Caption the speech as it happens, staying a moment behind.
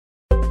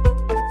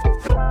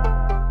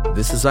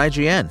This is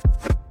IGN.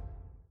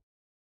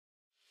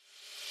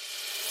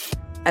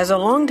 As a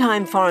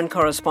longtime foreign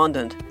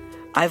correspondent,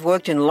 I've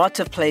worked in lots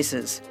of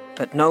places,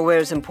 but nowhere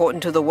as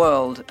important to the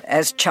world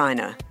as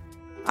China.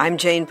 I'm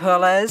Jane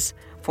Perlez,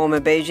 former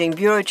Beijing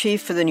bureau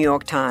chief for the New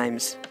York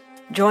Times.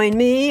 Join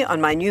me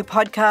on my new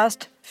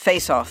podcast,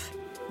 Face Off,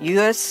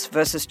 U.S.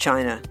 versus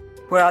China,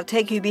 where I'll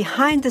take you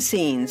behind the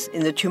scenes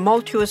in the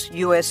tumultuous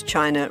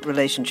U.S.-China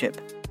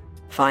relationship.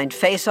 Find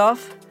Face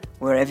Off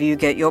wherever you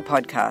get your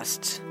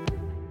podcasts.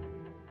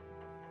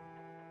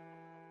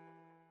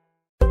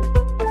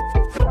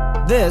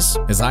 This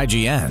is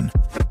IGN.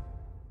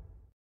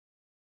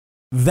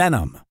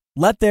 Venom,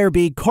 Let There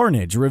Be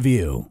Carnage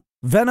review.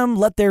 Venom,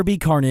 Let There Be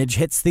Carnage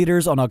hits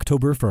theaters on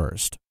October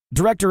 1st.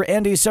 Director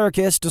Andy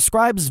Serkis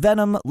describes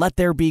Venom, Let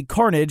There Be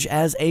Carnage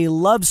as a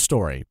love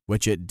story,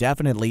 which it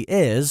definitely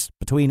is,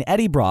 between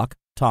Eddie Brock,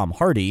 Tom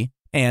Hardy,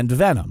 and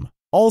Venom,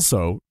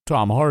 also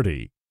Tom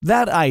Hardy.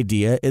 That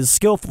idea is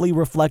skillfully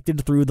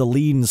reflected through the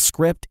lean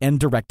script and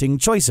directing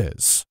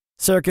choices.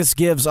 Serkis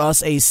gives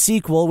us a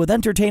sequel with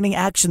entertaining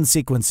action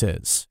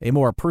sequences, a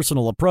more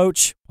personal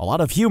approach, a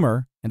lot of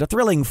humor, and a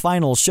thrilling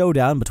final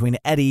showdown between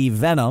Eddie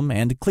Venom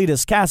and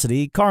Cletus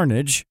Kasady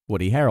Carnage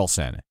Woody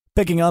Harrelson.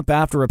 Picking up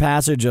after a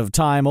passage of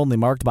time only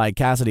marked by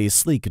Cassidy's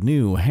sleek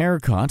new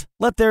haircut,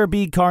 Let There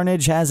Be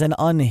Carnage has an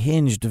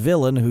unhinged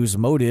villain whose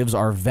motives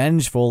are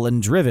vengeful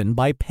and driven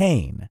by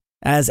pain.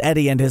 As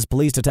Eddie and his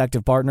police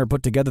detective partner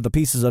put together the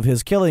pieces of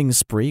his killing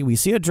spree, we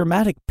see a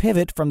dramatic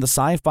pivot from the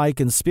sci-fi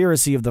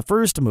conspiracy of the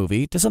first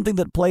movie to something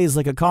that plays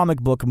like a comic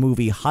book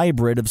movie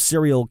hybrid of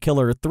serial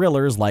killer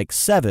thrillers like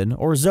Seven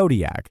or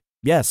Zodiac.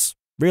 Yes,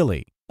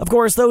 really. Of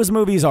course, those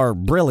movies are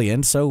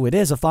brilliant, so it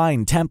is a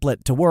fine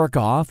template to work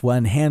off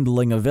when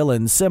handling a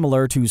villain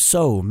similar to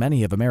so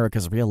many of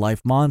America's real-life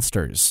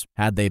monsters,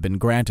 had they been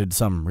granted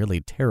some really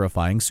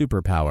terrifying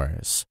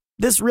superpowers.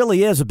 This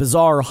really is a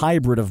bizarre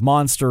hybrid of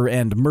monster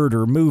and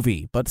murder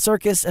movie, but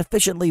Serkis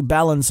efficiently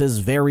balances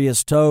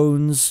various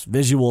tones,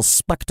 visual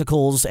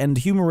spectacles, and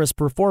humorous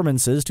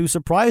performances to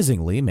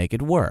surprisingly make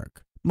it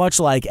work. Much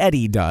like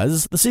Eddie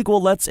does, the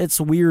sequel lets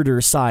its weirder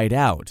side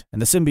out,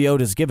 and the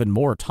symbiote is given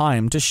more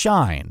time to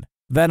shine.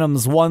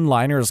 Venom's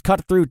one-liners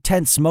cut through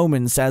tense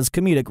moments as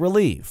comedic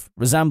relief,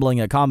 resembling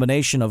a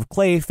combination of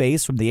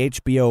Clayface from the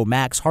HBO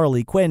Max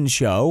Harley Quinn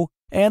show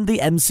and the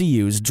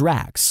MCU's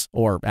Drax,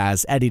 or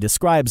as Eddie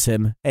describes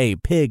him, a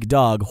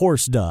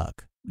pig-dog-horse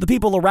duck. The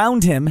people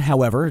around him,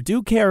 however,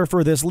 do care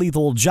for this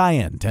lethal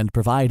giant and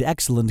provide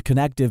excellent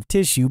connective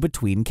tissue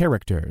between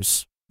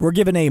characters. We're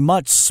given a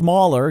much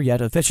smaller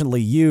yet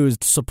efficiently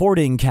used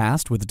supporting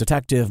cast with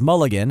Detective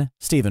Mulligan,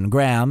 Stephen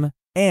Graham,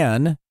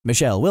 Anne,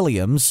 Michelle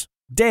Williams,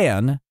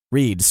 Dan,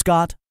 Reed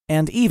Scott,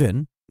 and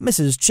even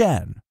Mrs.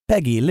 Chen,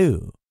 Peggy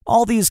Lou.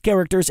 All these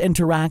characters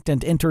interact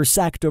and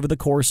intersect over the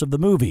course of the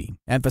movie,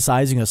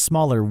 emphasizing a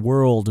smaller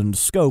world and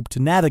scope to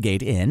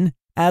navigate in,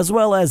 as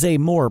well as a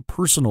more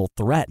personal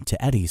threat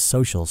to Eddie's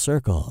social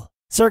circle.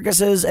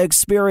 Serkis's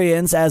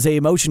experience as a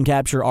motion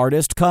capture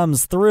artist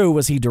comes through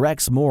as he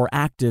directs more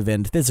active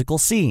and physical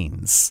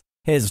scenes.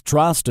 His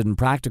trust in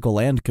practical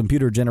and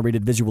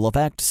computer-generated visual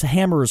effects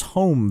hammers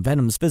home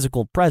Venom's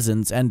physical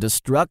presence and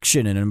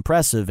destruction in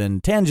impressive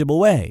and tangible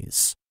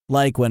ways.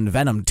 Like when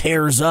Venom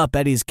tears up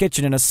Eddie's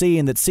kitchen in a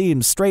scene that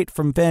seems straight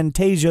from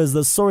Fantasia's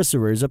The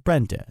Sorcerer's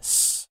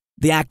Apprentice.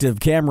 The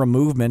active camera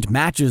movement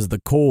matches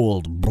the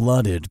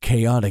cold-blooded,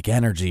 chaotic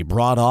energy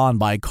brought on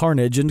by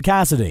Carnage and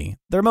Kasady.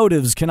 Their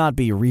motives cannot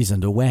be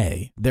reasoned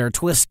away. Their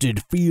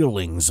twisted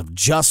feelings of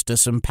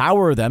justice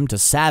empower them to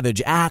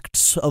savage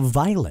acts of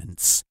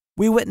violence.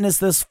 We witness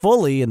this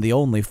fully in the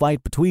only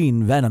fight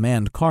between Venom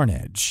and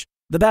Carnage.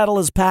 The battle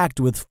is packed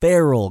with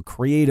feral,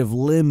 creative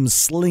limbs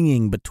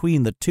slinging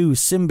between the two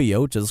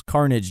symbiotes as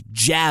Carnage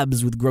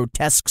jabs with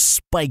grotesque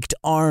spiked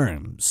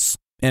arms.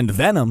 And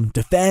Venom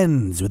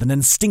defends with an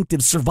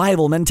instinctive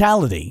survival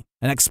mentality,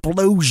 an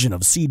explosion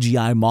of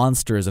CGI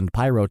monsters and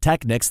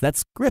pyrotechnics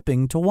that's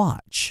gripping to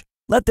watch.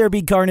 Let There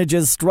Be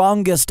Carnage's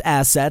strongest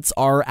assets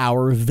are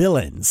our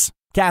villains,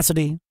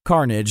 Kasady,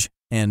 Carnage,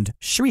 and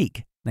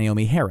Shriek,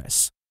 Naomi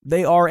Harris.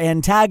 They are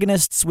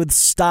antagonists with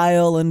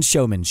style and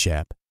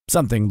showmanship.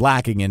 Something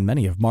lacking in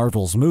many of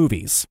Marvel's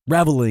movies,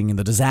 reveling in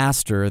the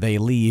disaster they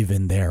leave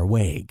in their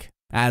wake.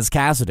 As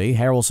Kasady,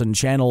 Harrelson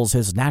channels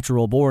his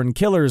natural-born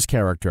killer's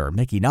character,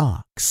 Mickey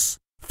Knox,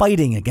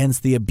 fighting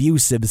against the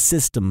abusive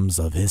systems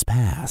of his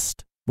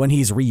past. When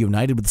he's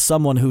reunited with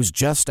someone who's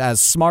just as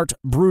smart,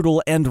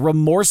 brutal, and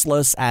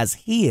remorseless as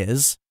he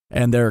is,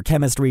 and their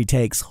chemistry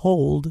takes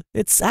hold,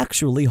 it's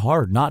actually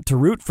hard not to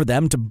root for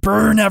them to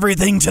burn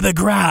everything to the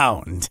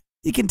ground.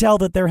 You can tell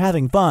that they're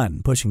having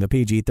fun pushing the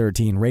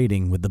PG-13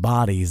 rating with the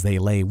bodies they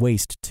lay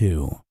waste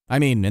to. I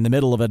mean, in the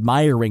middle of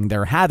admiring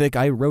their havoc,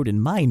 I wrote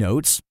in my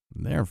notes,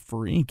 they're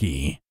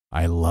freaky.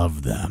 I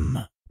love them.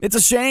 It's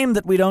a shame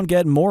that we don't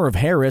get more of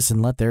Harris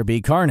in Let There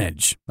Be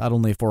Carnage, not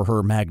only for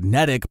her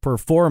magnetic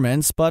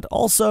performance, but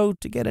also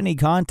to get any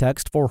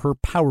context for her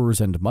powers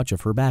and much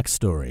of her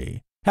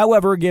backstory.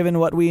 However, given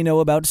what we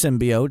know about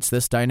symbiotes,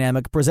 this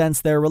dynamic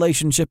presents their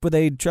relationship with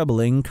a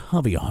troubling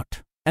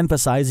caveat.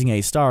 emphasizing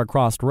a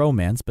star-crossed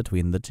romance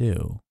between the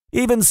two.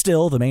 Even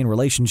still, the main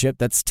relationship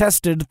that's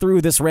tested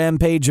through this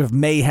rampage of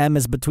mayhem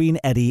is between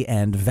Eddie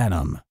and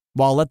Venom.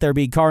 While Let There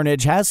Be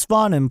Carnage has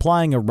fun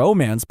implying a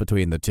romance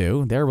between the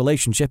two, their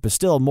relationship is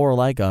still more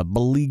like a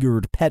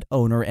beleaguered pet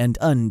owner and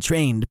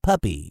untrained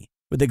puppy,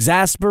 with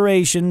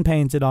exasperation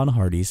painted on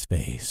Hardy's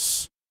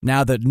face.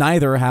 Now that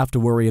neither have to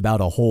worry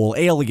about a whole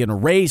alien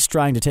race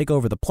trying to take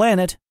over the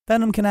planet,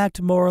 Venom can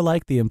act more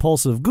like the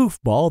impulsive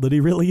goofball that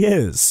he really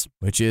is,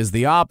 which is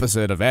the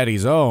opposite of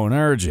Eddie's own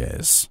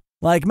urges.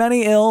 Like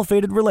many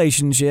ill-fated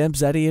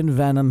relationships, Eddie and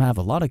Venom have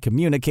a lot of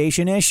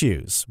communication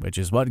issues, which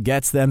is what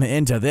gets them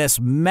into this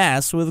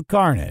mess with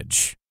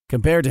Carnage.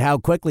 Compared to how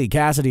quickly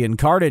Cassidy and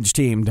Carnage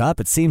teamed up,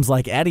 it seems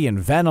like Eddie and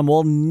Venom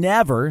will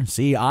never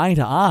see eye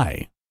to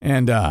eye.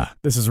 And,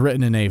 this is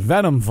written in a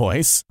Venom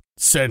voice,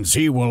 since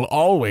he will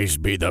always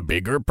be the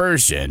bigger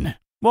person.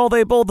 While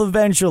they both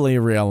eventually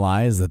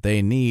realize that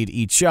they need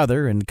each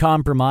other and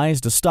compromise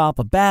to stop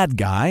a bad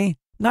guy,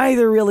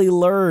 neither really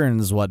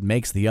learns what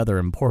makes the other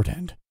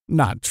important.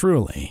 Not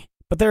truly,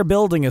 but they're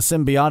building a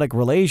symbiotic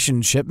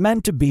relationship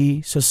meant to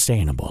be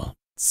sustainable.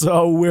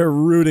 So we're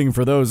rooting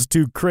for those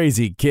two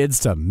crazy kids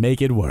to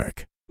make it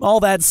work. All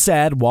that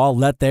said, while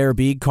Let There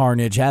Be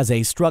Carnage has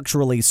a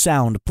structurally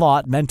sound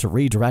plot meant to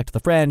redirect the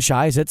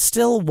franchise, it's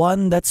still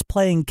one that's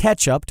playing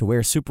catch-up to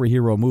where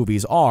superhero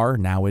movies are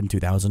now in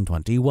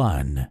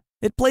 2021.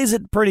 It plays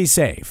it pretty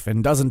safe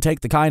and doesn't take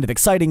the kind of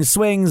exciting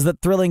swings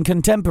that thrilling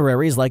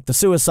contemporaries like The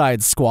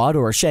Suicide Squad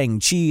or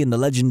Shang-Chi and the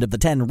Legend of the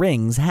Ten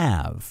Rings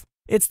have.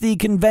 It's the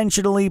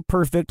conventionally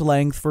perfect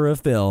length for a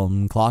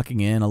film, clocking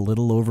in a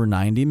little over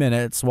 90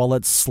 minutes while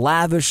it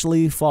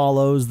slavishly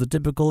follows the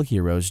typical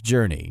hero's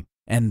journey.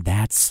 And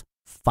that's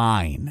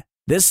fine.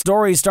 This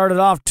story started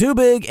off too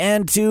big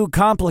and too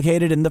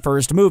complicated in the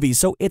first movie,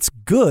 so it's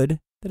good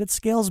that it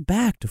scales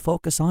back to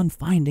focus on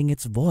finding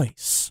its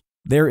voice.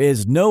 There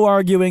is no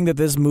arguing that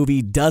this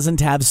movie doesn't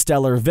have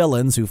stellar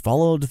villains who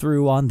followed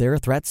through on their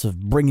threats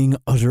of bringing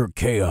utter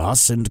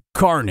chaos and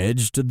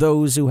carnage to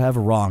those who have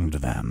wronged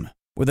them.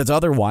 With its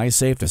otherwise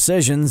safe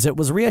decisions, it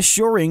was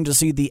reassuring to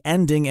see the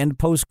ending and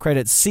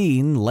post-credit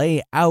scene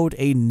lay out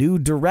a new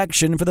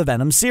direction for the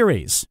Venom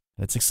series.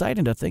 It's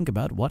exciting to think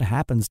about what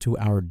happens to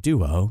our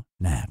duo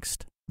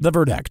next. The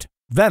verdict.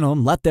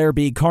 Venom, Let There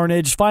Be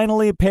Carnage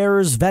finally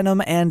pairs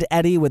Venom and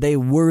Eddie with a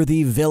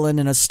worthy villain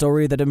in a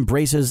story that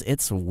embraces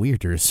its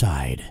weirder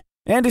side.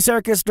 Andy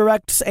Serkis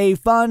directs a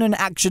fun and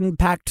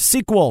action-packed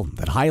sequel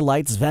that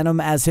highlights Venom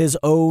as his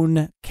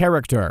own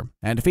character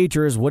and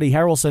features Woody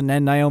Harrelson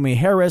and Naomi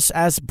Harris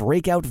as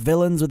breakout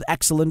villains with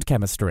excellent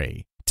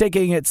chemistry.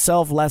 Taking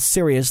itself less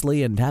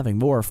seriously and having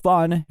more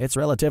fun, its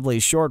relatively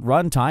short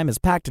runtime is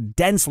packed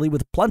densely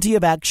with plenty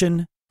of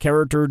action,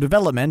 character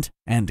development,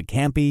 and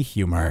campy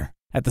humor.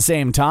 At the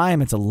same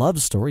time, it's a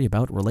love story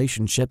about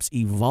relationships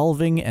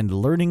evolving and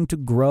learning to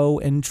grow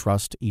and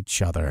trust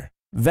each other.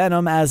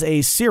 Venom as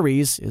a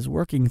series is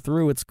working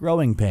through its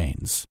growing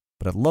pains,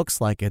 but it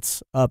looks like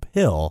it's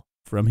uphill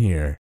from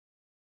here.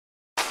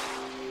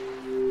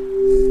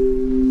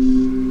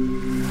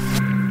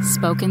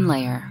 Spoken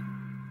Layer.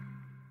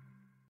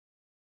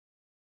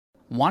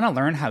 Want to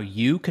learn how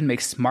you can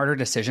make smarter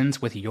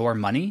decisions with your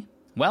money?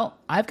 Well,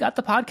 I've got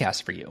the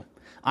podcast for you.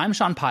 I'm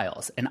Sean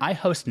Piles, and I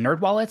host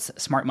NerdWallet's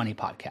Smart Money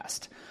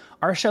Podcast.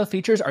 Our show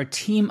features our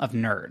team of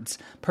nerds,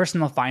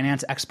 personal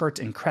finance experts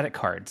in credit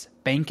cards,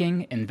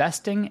 banking,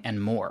 investing, and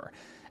more.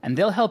 And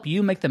they'll help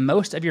you make the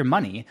most of your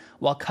money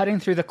while cutting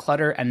through the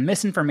clutter and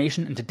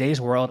misinformation in today's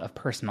world of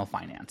personal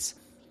finance.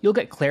 You'll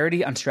get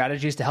clarity on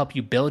strategies to help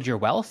you build your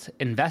wealth,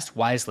 invest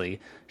wisely,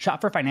 shop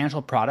for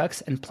financial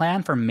products, and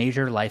plan for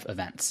major life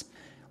events.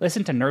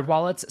 Listen to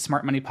NerdWallet's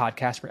Smart Money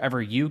Podcast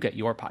wherever you get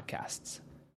your podcasts.